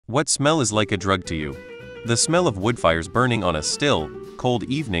What smell is like a drug to you? The smell of wood fires burning on a still, cold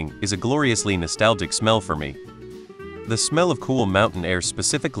evening is a gloriously nostalgic smell for me. The smell of cool mountain air,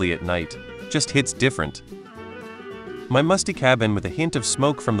 specifically at night, just hits different. My musty cabin with a hint of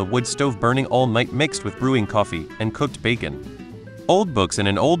smoke from the wood stove burning all night, mixed with brewing coffee and cooked bacon. Old books in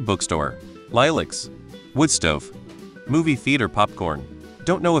an old bookstore. Lilacs. Wood stove. Movie theater popcorn.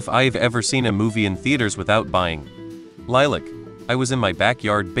 Don't know if I've ever seen a movie in theaters without buying lilac. I was in my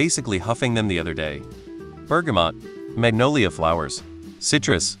backyard basically huffing them the other day. Bergamot. Magnolia flowers.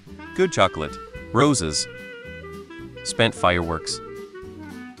 Citrus. Good chocolate. Roses. Spent fireworks.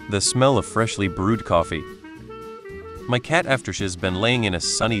 The smell of freshly brewed coffee. My cat aftershe's been laying in a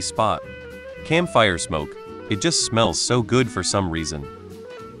sunny spot. Campfire smoke. It just smells so good for some reason.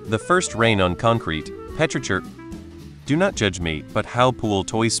 The first rain on concrete. Petrichor. Do not judge me, but how pool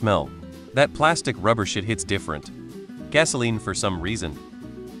toys smell. That plastic rubber shit hits different. Gasoline for some reason.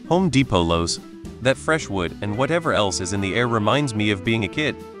 Home Depot Lowe's. That fresh wood and whatever else is in the air reminds me of being a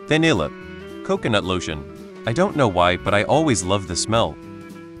kid. Vanilla. Coconut lotion. I don't know why, but I always love the smell.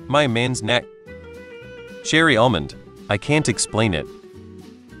 My man's neck. Cherry almond. I can't explain it.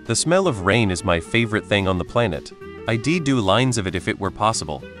 The smell of rain is my favorite thing on the planet. I'd do lines of it if it were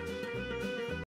possible.